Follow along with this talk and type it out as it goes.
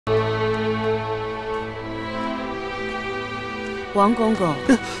王公公，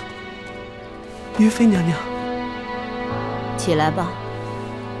于妃娘娘，起来吧，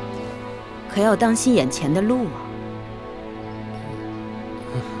可要当心眼前的路啊！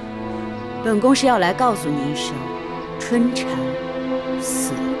本宫是要来告诉您一声，春蝉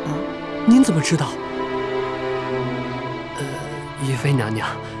死了。您怎么知道？于妃娘娘，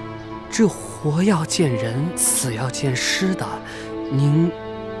这活要见人，死要见尸的，您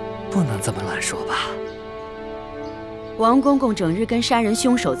不能这么乱说吧？王公公整日跟杀人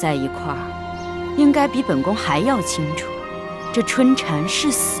凶手在一块儿，应该比本宫还要清楚，这春蝉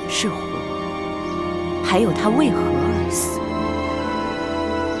是死是活，还有她为何而死。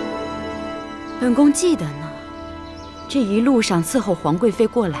本宫记得呢，这一路上伺候皇贵妃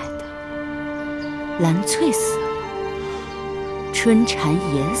过来的，兰翠死了，春蝉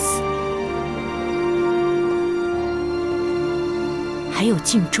也死了，还有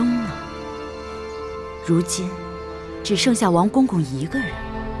敬忠呢。如今只剩下王公公一个人，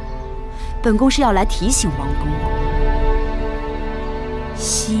本宫是要来提醒王公公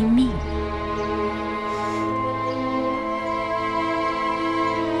惜命。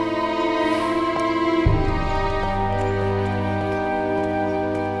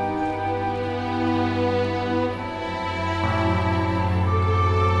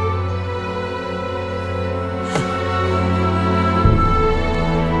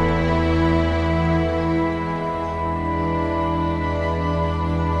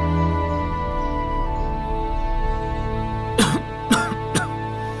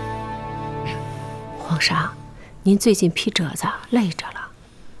皇上，您最近批褶子累着了，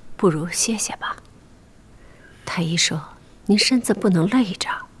不如歇歇吧。太医说您身子不能累着。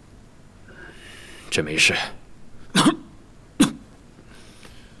这没事。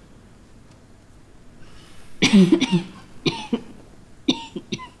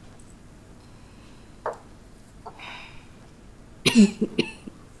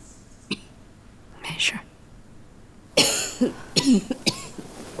没事。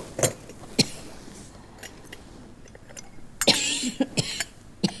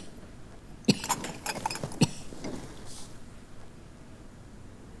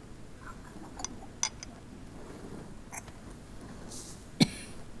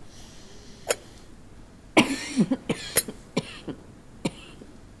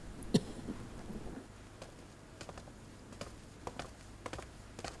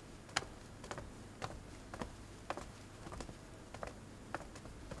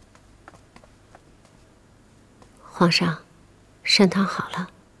皇上，参汤好了，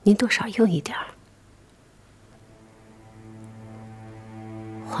您多少用一点儿。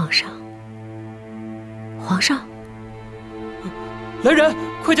皇上，皇上，来人，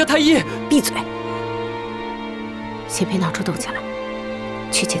快叫太医！闭嘴！先别闹出动静来，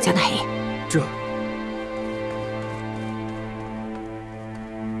去请江太医。这。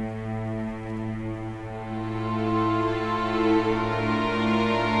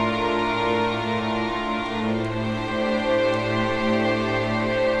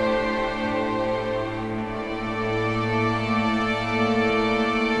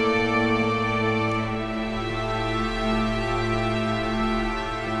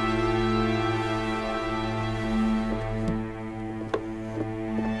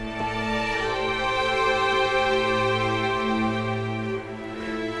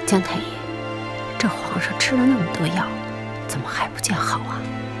江太医，这皇上吃了那么多药，怎么还不见好啊？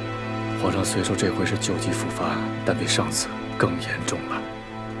皇上虽说这回是旧疾复发，但比上次更严重了。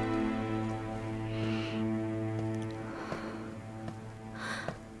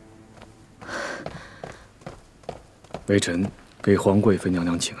微臣给皇贵妃娘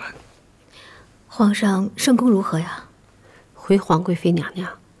娘请安。皇上圣功如何呀？回皇贵妃娘娘，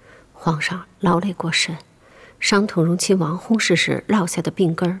皇上劳累过甚，伤痛荣亲王薨逝时落下的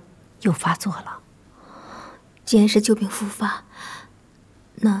病根儿又发作了。既然是旧病复发，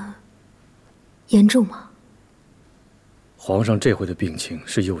那严重吗？皇上这回的病情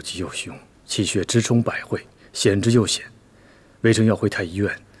是又急又凶，气血直冲百会，险之又险。微臣要回太医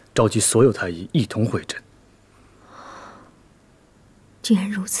院，召集所有太医一同会诊。竟然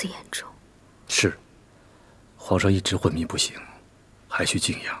如此严重。是，皇上一直昏迷不醒，还需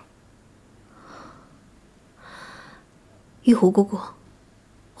静养。玉壶姑姑，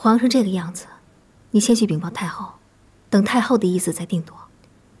皇上这个样子，你先去禀报太后，等太后的意思再定夺，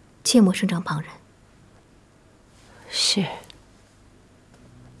切莫声张旁人。是。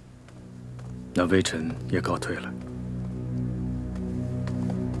那微臣也告退了。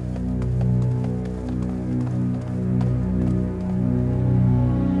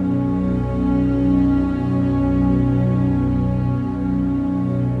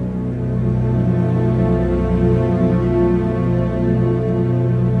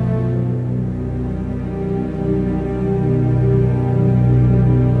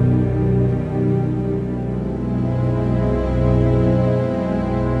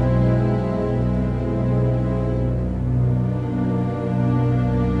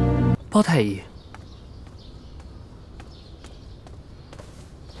包太医，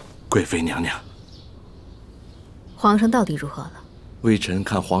贵妃娘娘，皇上到底如何了？微臣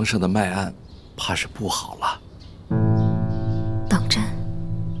看皇上的脉案，怕是不好了。当真？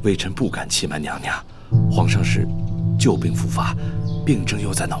微臣不敢欺瞒娘娘，皇上是旧病复发，病症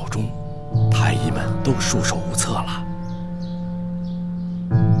又在脑中，太医们都束手无策了。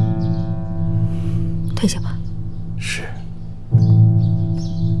退下吧。是。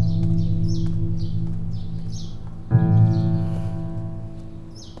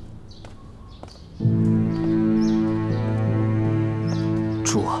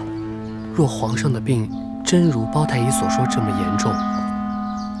主，若皇上的病真如包太医所说这么严重，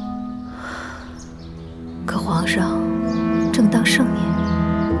可皇上正当盛年。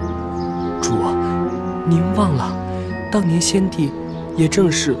主，您忘了，当年先帝也正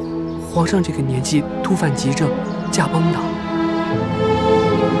是皇上这个年纪突犯急症驾崩的，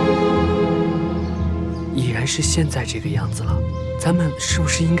已然是现在这个样子了，咱们是不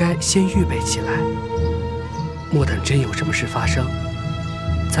是应该先预备起来？莫等真有什么事发生，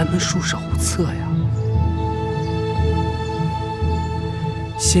咱们束手无策呀。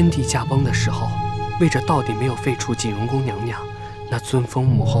先帝驾崩的时候，为着到底没有废除景荣宫娘娘，那尊封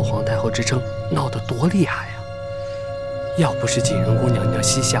母后皇太后之争闹得多厉害呀！要不是景荣宫娘娘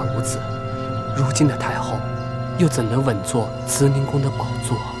膝下无子，如今的太后又怎能稳坐慈宁宫的宝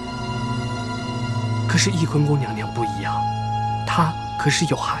座？可是翊坤宫娘娘不一样，她可是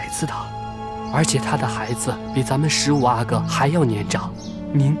有孩子的，而且她的孩子比咱们15阿哥还要年长，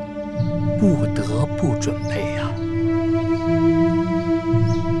您不得不准备呀。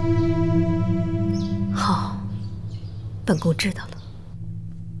好，本宫知道了。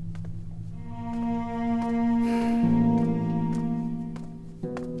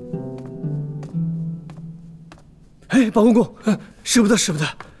哎，包公公，使不得，使不得，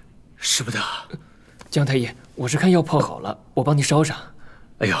使不得！江太医，我是看药泡好了，我帮你烧上。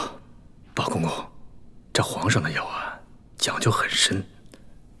哎呦，包公公，这皇上的药啊，讲究很深，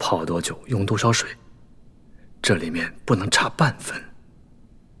泡多久用多少水，这里面不能差半分。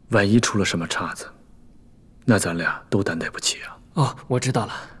万一出了什么岔子，那咱俩都担待不起啊！哦，我知道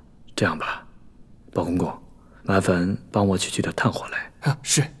了。这样吧，包公公，麻烦帮我去取点炭火来。啊，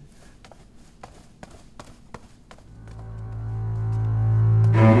是。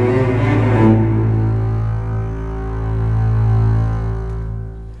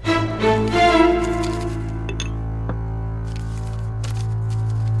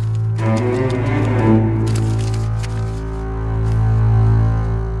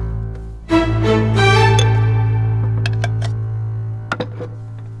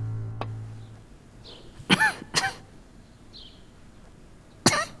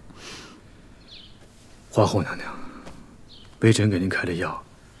皇后娘娘，微臣给您开的药，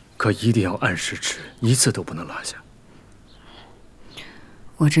可一定要按时吃，一次都不能落下。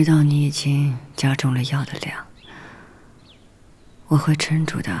我知道你已经加重了药的量，我会撑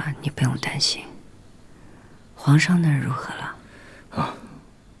住的，你不用担心。皇上那儿如何了？啊，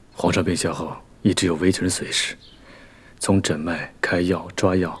皇上病下后，一直有微臣随侍，从诊脉、开药、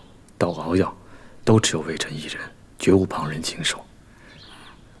抓药到熬药，都只有微臣一人，绝无旁人经手。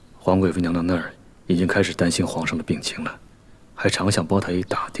皇贵妃娘娘那儿已经开始担心皇上的病情了，还常向包太医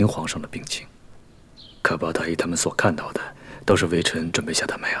打听皇上的病情。可包太医他们所看到的，都是微臣准备下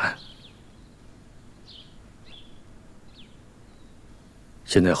的脉案。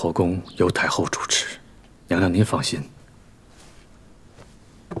现在后宫由太后主持，娘娘您放心。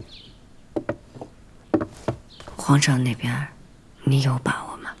皇上那边，你有把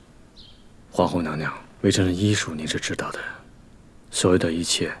握吗？皇后娘娘，微臣的医术您是知道的，所有的一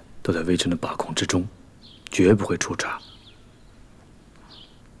切都在微臣的把控之中，绝不会出岔。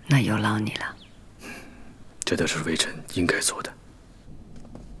那有劳你了。这都是微臣应该做的。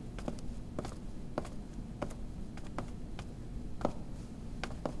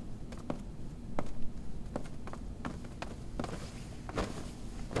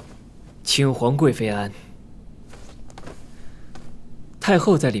请皇贵妃安。太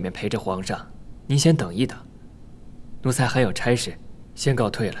后在里面陪着皇上，您先等一等。奴才还有差事，先告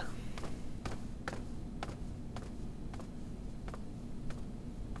退了。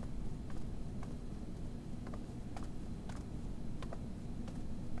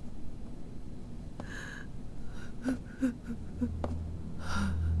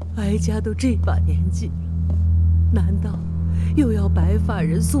哀家都这把年纪了，难道又要白发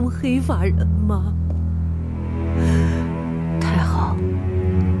人送黑发人吗？太后，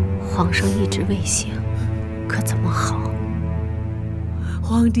皇上一直未醒，可怎么好？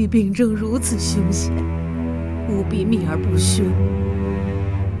皇帝病症如此凶险，务必秘而不宣。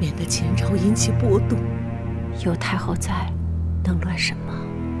免得前朝引起波动。有太后在，能乱什么？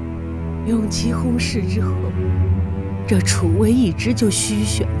永琪薨逝之后，这储位一直就虚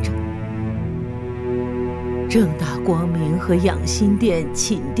悬着。正大光明和养心殿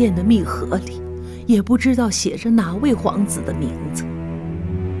寝殿的密盒里，也不知道写着哪位皇子的名字。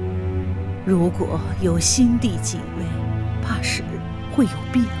如果有新帝继位，怕是会有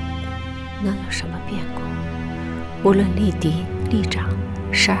变故。能有什么变故？无论立嫡、立长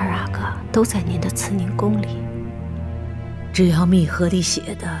，12阿哥都在您的慈宁宫里。只要密盒里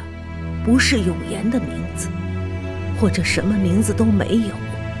写的不是永琰的名字，或者什么名字都没有，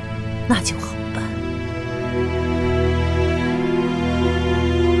那就好办。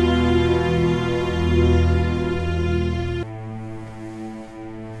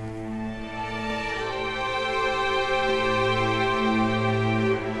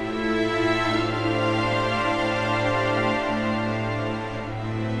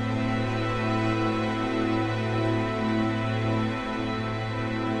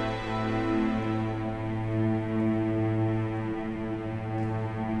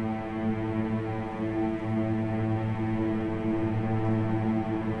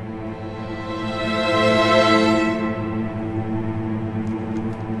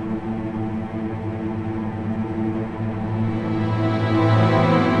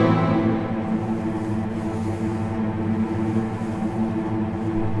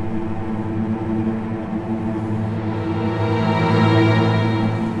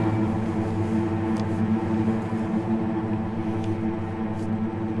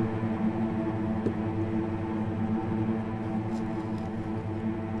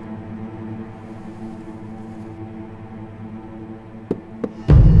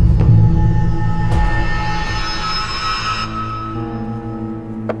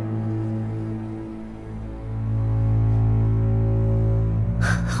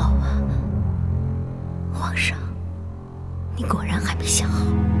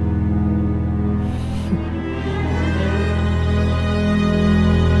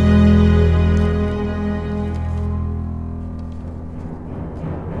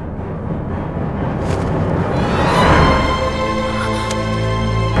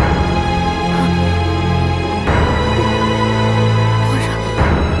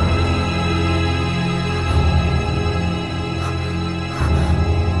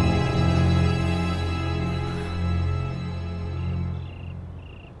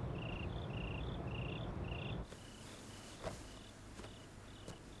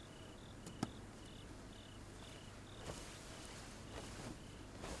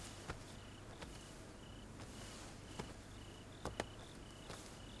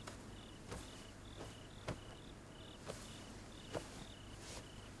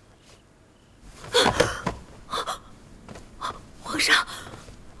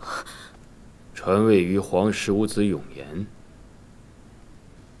传位于皇十五子永琰。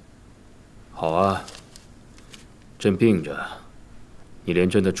好啊，朕病着，你连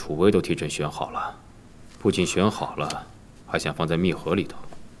朕的储位都替朕选好了，不仅选好了，还想放在密盒里头。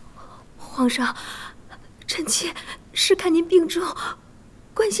皇上，臣妾是看您病重，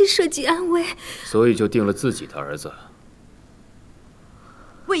关心社稷安危，所以就定了自己的儿子。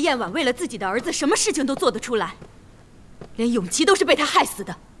魏嬿婉为了自己的儿子，什么事情都做得出来，连永琪都是被他害死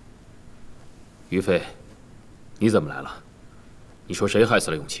的。于妃，你怎么来了？你说谁害死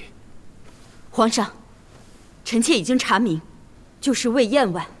了永琪？皇上，臣妾已经查明，就是魏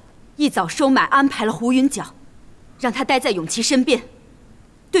嬿婉一早收买安排了胡云角，让他待在永琪身边，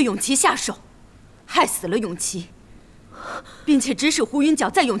对永琪下手，害死了永琪，并且指使胡云角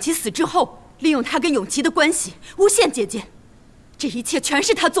在永琪死之后，利用他跟永琪的关系诬陷姐姐。这一切全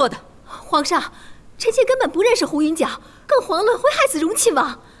是他做的。皇上，臣妾根本不认识胡云角，更遑论会害死荣亲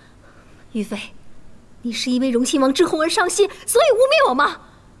王。于妃，你是因为荣亲王之红而伤心，所以污蔑我吗？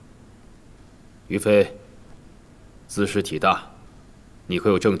于妃，兹事体大，你可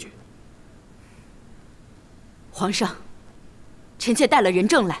有证据？皇上，臣妾带了人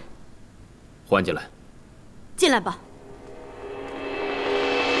证来。换进来。进来吧。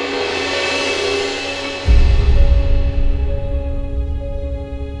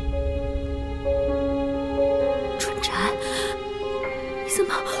春蝉，你怎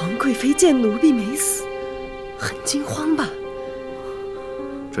么？皇贵妃见奴婢没死，很惊慌吧？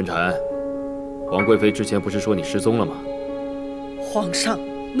春蝉，皇贵妃之前不是说你失踪了吗？皇上，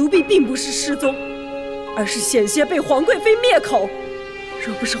奴婢并不是失踪，而是险些被皇贵妃灭口。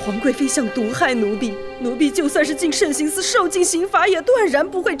若不是皇贵妃想毒害奴婢，奴婢就算是进慎刑司受尽刑罚，也断然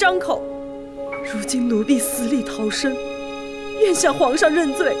不会张口。如今奴婢死里逃生，愿向皇上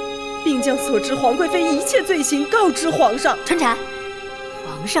认罪，并将所知皇贵妃一切罪行告知皇上。春蝉，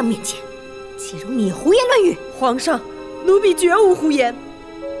皇皇上面前，岂容你胡言乱语？皇上，奴婢绝无胡言。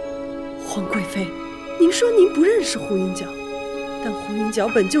皇贵妃，您说您不认识胡云皎，但胡云皎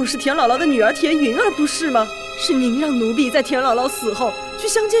本就是田姥姥的女儿田云儿，不是吗？是您让奴婢在田姥姥死后去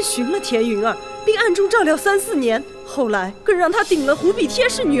乡间寻了田云儿，并暗中照料3、4年，后来更让她顶了胡比贴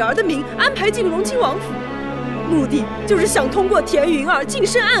氏女儿的名，安排进荣亲王府，目的就是想通过田云儿近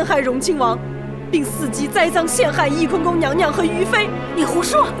身暗害荣亲王，并伺机栽赃陷害翊坤宫娘娘和于妃。你胡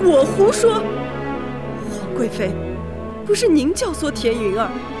说！我胡说！皇贵妃，不是您教唆田云儿，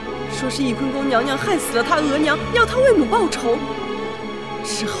说是翊坤宫娘娘害死了她额娘，要她为母报仇，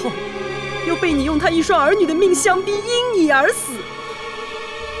之后又被你用她一双儿女的命相逼，因你而死。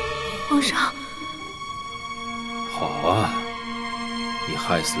皇上，好啊，你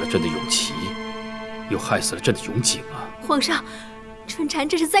害死了朕的永琪，又害死了朕的永景啊！皇上，春蝉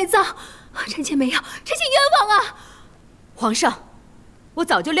这是栽赃，臣妾没有，臣妾冤枉啊！皇上，我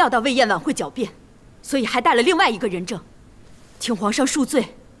早就料到魏嬿婉会狡辩，所以还带了另外一个人证，请皇上恕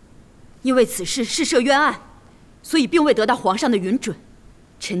罪。因为此事涉冤案，所以并未得到皇上的允准，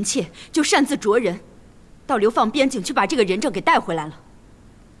臣妾就擅自着人到流放边境去把这个人证给带回来了。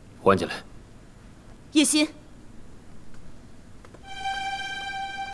还进来。叶心。